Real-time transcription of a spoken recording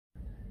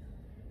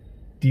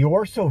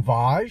Dior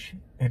Sauvage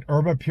and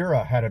Erba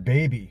Pura had a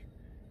baby,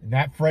 and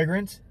that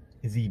fragrance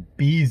is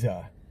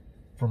Ibiza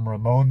from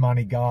Ramon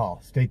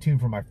Monegal. Stay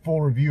tuned for my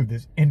full review of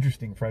this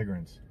interesting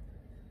fragrance.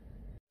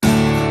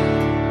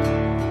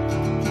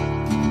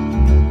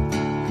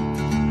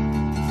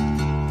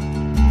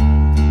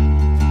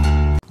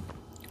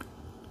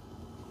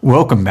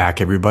 Welcome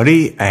back,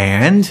 everybody,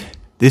 and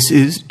this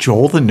is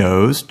Joel the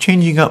Nose,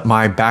 changing up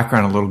my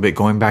background a little bit,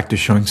 going back to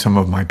showing some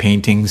of my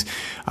paintings.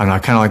 And I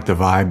kind of like the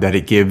vibe that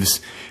it gives.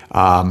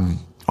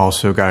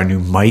 Also got a new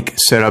mic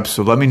set up,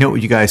 so let me know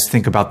what you guys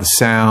think about the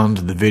sound,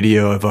 the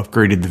video. I've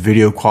upgraded the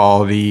video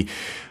quality.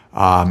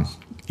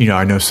 You know,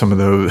 I know some of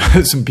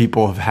those, some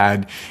people have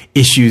had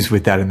issues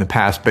with that in the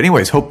past. But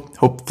anyways,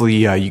 hopefully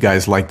you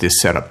guys like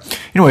this setup.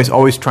 Anyways,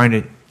 always trying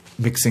to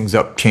mix things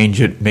up, change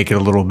it, make it a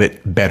little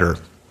bit better.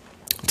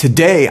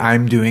 Today,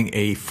 I'm doing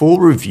a full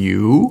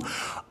review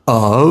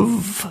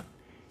of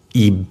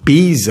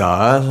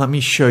Ibiza. Let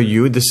me show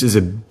you. This is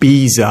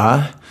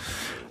Ibiza,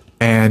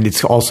 and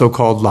it's also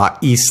called La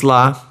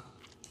Isla.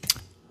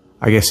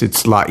 I guess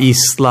it's La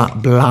Isla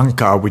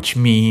Blanca, which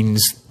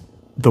means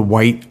the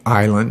White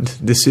Island.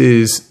 This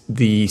is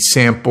the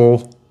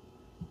sample.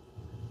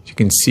 As you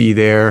can see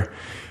there,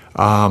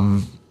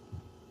 the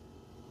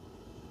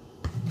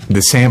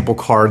sample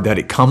card that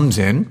it comes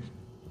in.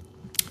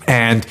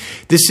 And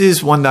this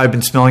is one that I've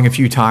been smelling a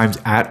few times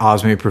at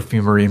Osme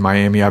Perfumery in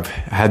Miami. I've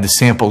had the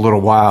sample a little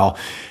while,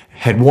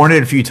 had worn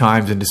it a few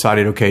times and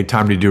decided, okay,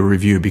 time to do a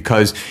review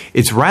because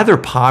it's rather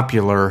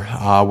popular.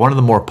 One of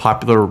the more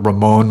popular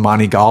Ramon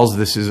Monegals.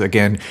 This is,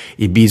 again,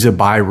 Ibiza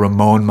by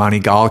Ramon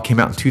Monegal. It came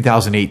out in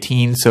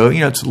 2018. So,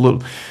 you know, it's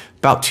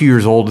about 2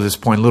 years old at this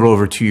point, a little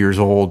over 2 years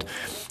old.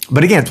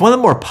 But again, it's one of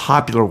the more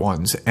popular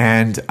ones.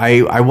 And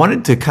I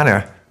wanted to kind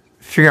of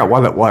figure out why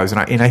that was, and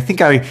I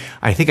think I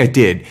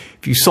did.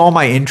 If you saw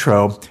my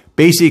intro,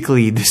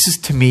 basically this is,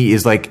 to me,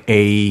 is like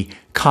a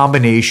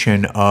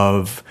combination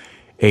of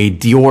a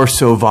Dior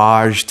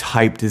Sauvage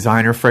type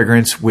designer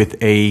fragrance with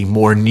a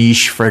more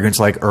niche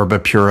fragrance like Erba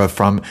Pura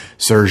from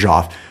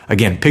Xerjoff.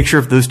 Again, picture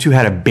if those two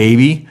had a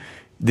baby,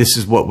 this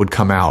is what would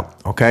come out.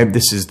 Okay,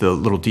 this is the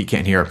little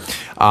decant here.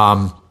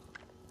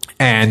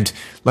 And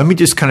let me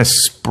just kind of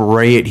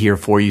spray it here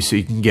for you so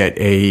you can get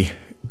a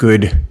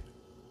good.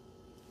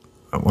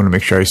 I want to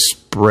make sure I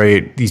spray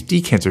it. These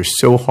decants are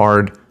so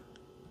hard.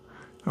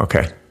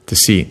 Okay, to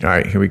see. All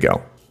right, here we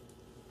go.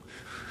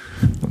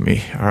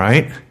 All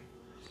right.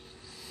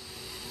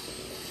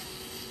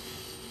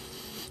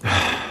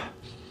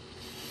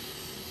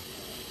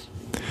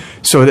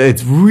 So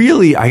it's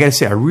really, I gotta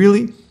say, I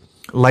really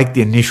like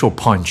the initial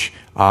punch.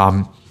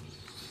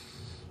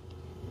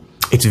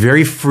 It's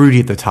very fruity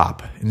at the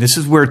top. And this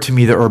is where, to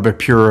me, the Erba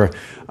Pura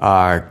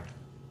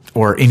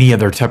or any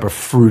other type of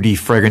fruity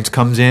fragrance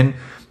comes in.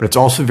 But it's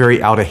also very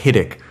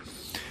aldehydic.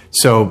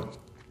 So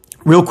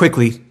real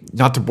quickly,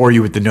 not to bore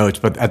you with the notes,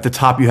 but at the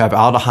top you have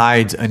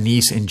aldehydes,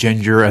 anise, and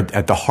ginger.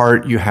 At the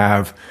heart you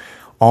have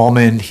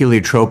almond,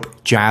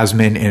 heliotrope,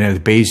 jasmine, and at the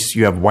base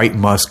you have white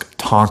musk,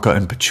 tonka,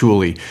 and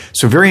patchouli.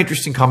 So very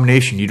interesting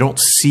combination. You don't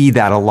see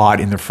that a lot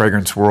in the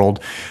fragrance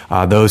world,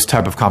 those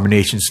type of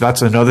combinations. So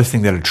that's another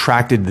thing that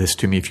attracted this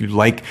to me. If you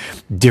like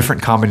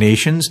different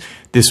combinations,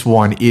 this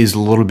one is a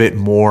little bit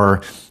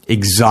more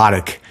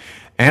exotic.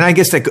 And I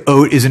guess that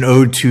is an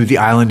ode to the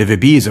island of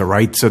Ibiza,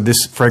 right? So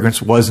this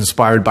fragrance was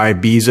inspired by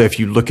Ibiza. If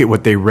you look at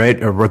what they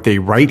read or what they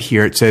write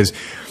here, it says,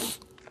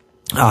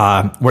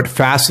 what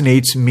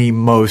fascinates me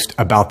most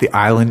about the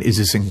island is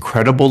its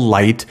incredible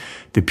light,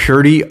 the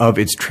purity of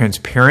its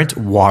transparent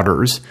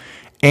waters,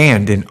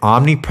 and an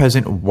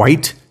omnipresent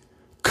white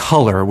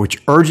color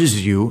which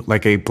urges you,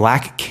 like a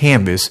black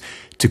canvas,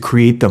 to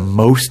create the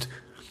most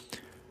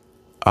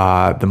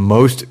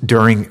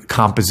during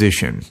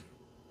composition.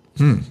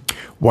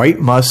 White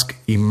musk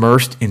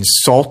immersed in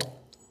salt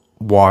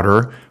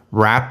water,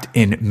 wrapped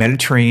in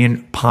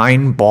Mediterranean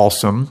pine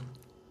balsam,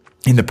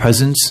 in the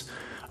presence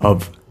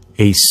of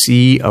a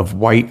sea of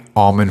white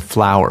almond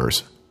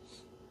flowers.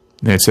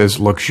 And it says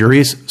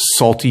luxurious,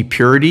 salty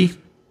purity,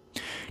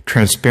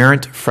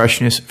 transparent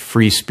freshness,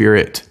 free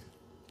spirit,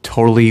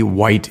 totally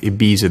white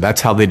Ibiza.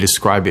 That's how they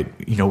describe it,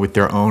 you know, with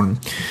their own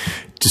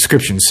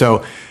description.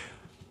 So,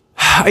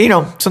 you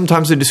know,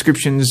 sometimes the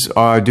descriptions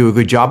do a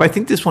good job. I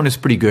think this one is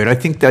pretty good. I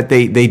think that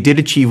they did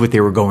achieve what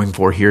they were going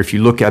for here. If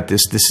you look at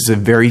this, this is a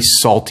very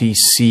salty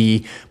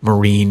sea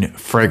marine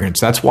fragrance.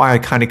 That's why I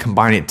kind of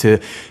combine it to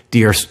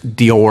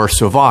Dior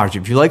Sauvage.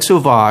 If you like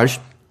Sauvage,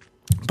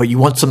 but you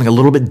want something a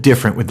little bit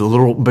different with a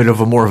little bit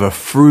of a more of a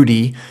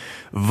fruity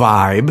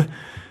vibe,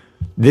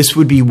 this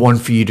would be one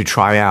for you to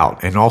try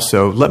out. And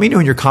also, let me know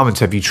in your comments,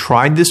 have you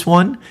tried this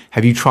one?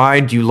 Do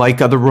you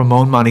like other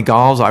Ramon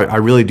Monegals? I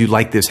really do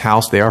like this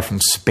house. They are from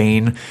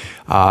Spain.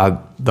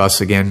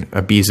 Thus, again,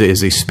 Ibiza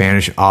is a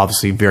Spanish,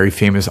 obviously very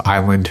famous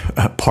island,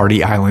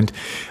 party island.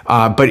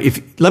 But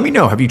let me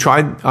know, have you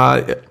tried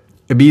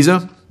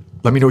Ibiza?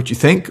 Let me know what you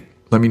think.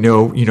 Let me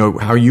know,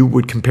 how you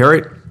would compare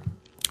it.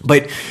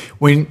 But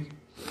let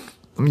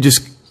me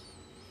just...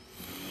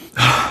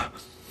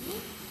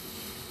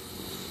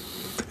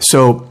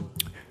 So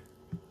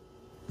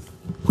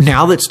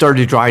now that started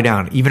to dry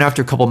down, even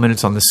after a couple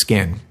minutes on the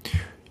skin,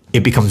 it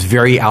becomes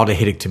very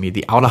aldehydic to me.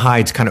 The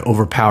aldehyde's kind of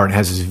overpowered and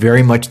has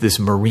very much this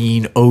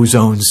marine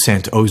ozone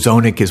scent.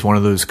 Ozonic is one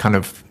of those kind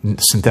of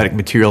synthetic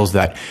materials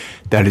that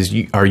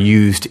are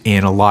used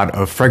in a lot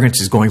of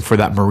fragrances, going for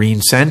that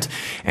marine scent.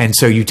 And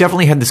so you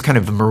definitely had this kind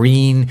of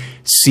marine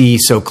sea.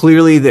 So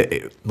clearly,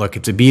 look,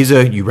 it's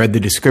Ibiza. You read the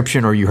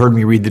description, or you heard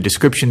me read the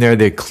description there.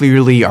 They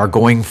clearly are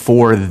going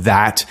for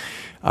that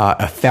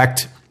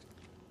effect.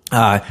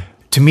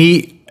 To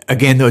me,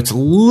 again, though, it's a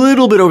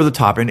little bit over the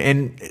top,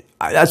 and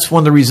that's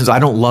one of the reasons I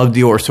don't love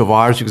Dior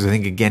Sauvage, because I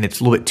think, again, it's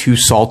a little bit too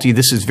salty.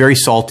 This is very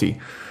salty.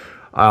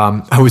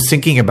 I was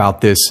thinking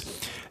about this,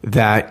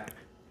 that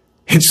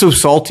it's so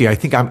salty. I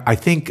think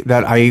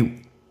that I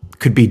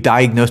could be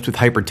diagnosed with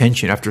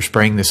hypertension after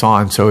spraying this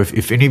on. So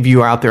if any of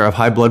you out there have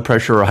high blood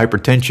pressure or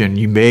hypertension,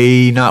 you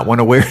may not want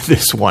to wear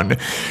this one,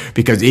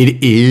 because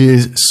it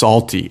is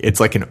salty. It's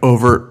like an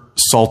over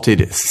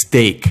salted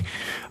steak.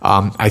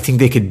 I think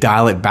they could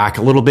dial it back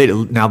a little bit.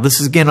 Now,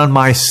 this is, again, on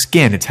my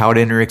skin. It's how it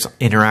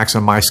interacts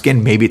on my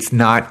skin. Maybe it's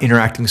not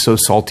interacting so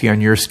salty on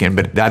your skin,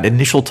 but that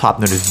initial top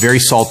note is very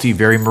salty,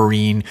 very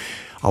marine,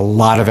 a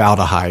lot of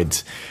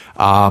aldehydes.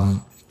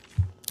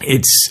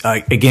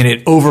 Again,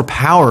 it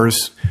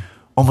overpowers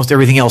almost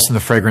everything else in the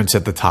fragrance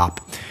at the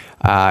top.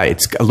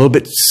 It's a little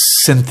bit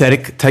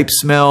synthetic type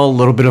smell, a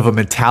little bit of a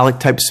metallic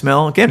type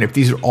smell. Again, if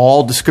these are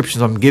all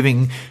descriptions I'm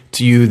giving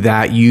to you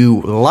that you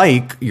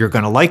like, you're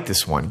going to like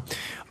this one.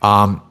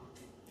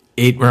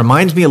 It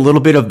reminds me a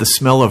little bit of the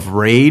smell of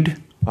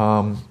Raid.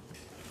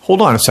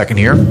 Hold on a second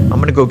here. I'm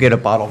going to go get a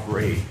bottle of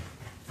Raid.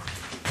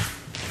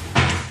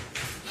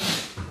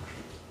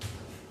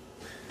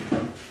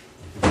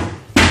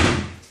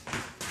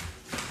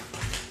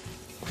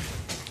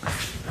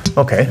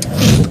 Okay.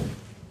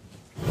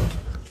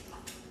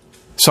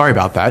 Sorry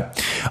about that.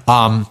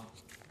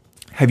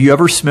 Have you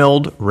ever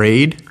smelled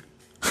Raid,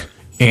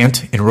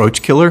 ant and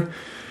roach killer?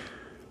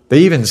 They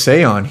even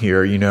say on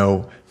here,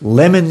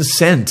 lemon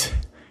scent.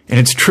 And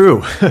it's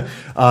true.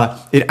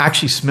 It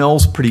actually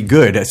smells pretty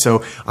good.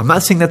 So I'm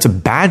not saying that's a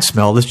bad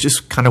smell. That's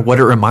just kind of what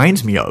it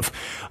reminds me of.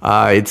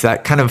 It's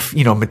that kind of,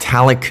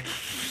 metallic,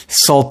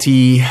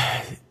 salty.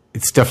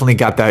 It's definitely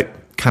got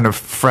that kind of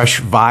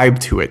fresh vibe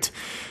to it.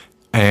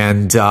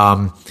 And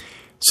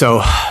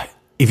so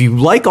if you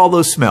like all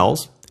those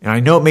smells, and I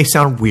know it may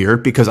sound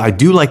weird because I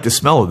do like the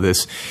smell of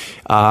this,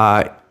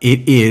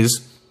 it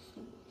is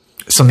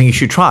something you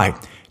should try.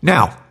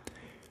 Now,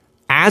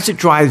 as it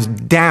dries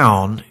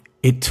down,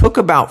 it took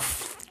about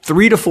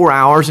 3 to 4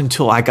 hours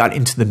until I got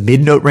into the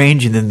mid-note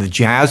range, and then the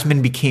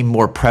jasmine became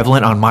more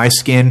prevalent on my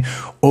skin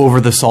over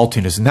the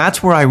saltiness. And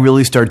that's where I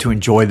really started to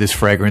enjoy this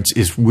fragrance,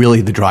 is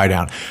really the dry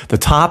down. The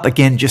top,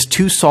 again, just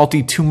too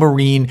salty, too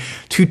marine,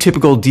 too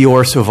typical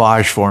Dior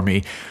Sauvage for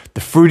me.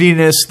 The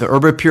fruitiness, the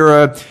Erba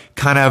Pura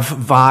kind of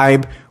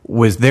vibe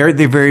was there at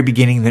the very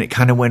beginning, then it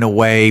kind of went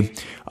away.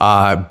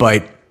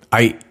 But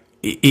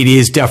it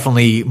is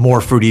definitely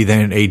more fruity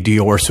than a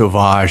Dior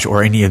Sauvage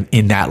or any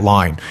in that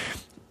line.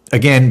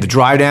 Again, the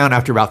dry down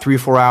after about 3 or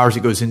 4 hours, it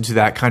goes into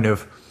that kind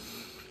of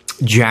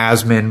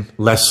jasmine,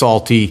 less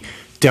salty.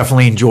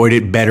 Definitely enjoyed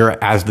it better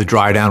as the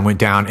dry down went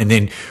down. And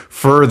then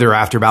further,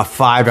 after about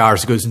 5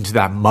 hours, it goes into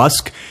that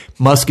musk.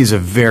 Musk is a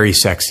very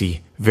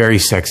sexy,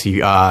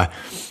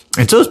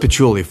 and so is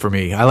patchouli for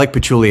me. I like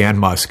patchouli and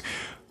musk.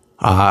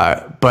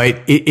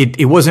 But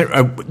it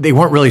wasn't, they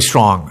weren't really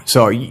strong.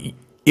 So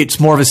it's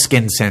more of a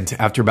skin scent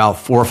after about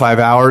 4 or 5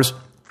 hours.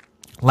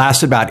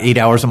 Lasted about 8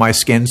 hours on my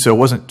skin, so it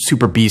wasn't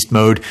super beast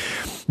mode.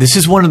 This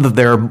is one of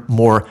their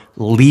more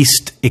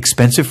least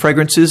expensive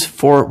fragrances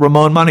for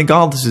Ramon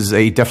Monegal. This is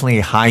definitely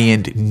a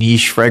high-end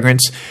niche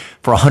fragrance.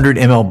 For a 100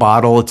 ml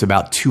bottle, it's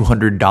about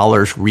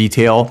 $200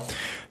 retail.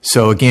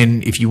 So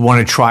again, if you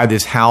want to try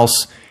this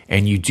house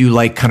and you do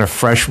like kind of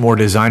fresh, more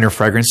designer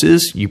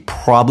fragrances, you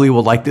probably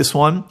will like this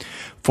one.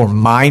 For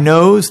my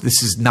nose,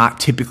 this is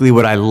not typically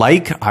what I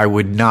like. I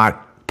would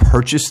not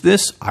purchase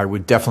this. I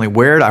would definitely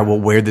wear it. I will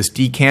wear this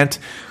decant.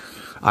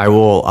 I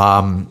will,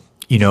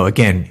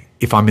 again,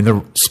 if I'm in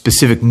the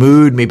specific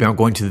mood, maybe I'm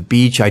going to the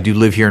beach. I do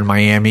live here in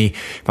Miami.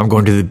 If I'm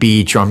going to the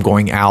beach or I'm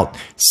going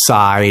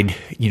outside,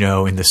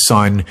 in the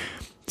sun,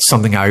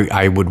 something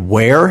I would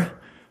wear.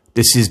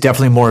 This is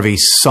definitely more of a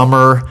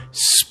summer,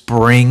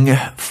 spring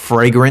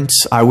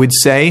fragrance, I would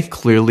say.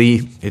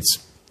 Clearly,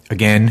 it's,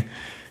 again,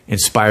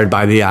 inspired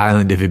by the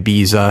island of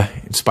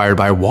Ibiza, inspired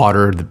by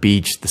water, the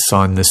beach, the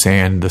sun, the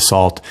sand, the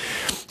salt.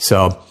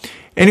 So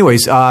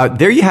anyways,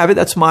 there you have it.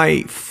 That's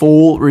my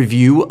full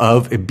review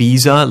of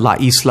Ibiza La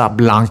Isla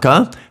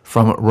Blanca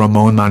from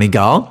Ramon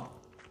Monegal.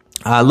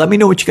 Let me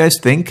know what you guys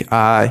think.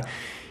 Let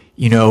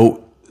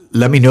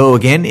me know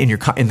again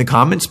in the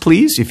comments,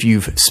 please, if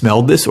you've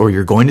smelled this or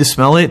you're going to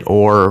smell it,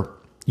 or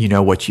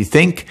what you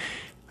think.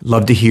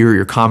 Love to hear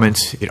your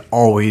comments. It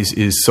always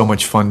is so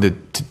much fun to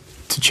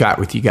chat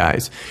with you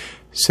guys.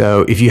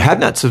 So if you have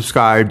not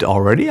subscribed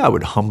already, I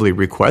would humbly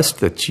request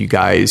that you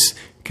guys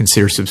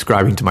consider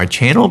subscribing to my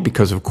channel,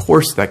 because of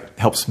course that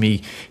helps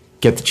me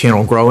get the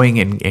channel growing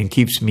and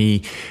keeps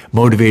me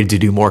motivated to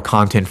do more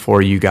content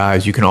for you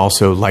guys. You can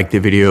also like the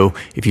video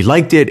if you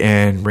liked it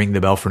and ring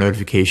the bell for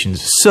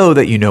notifications so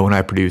that you know when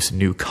I produce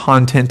new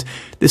content.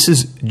 This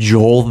is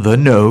Joel the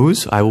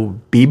Nose. I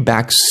will be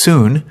back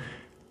soon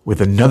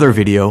with another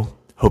video.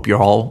 Hope you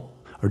all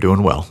are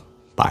doing well.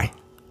 Bye.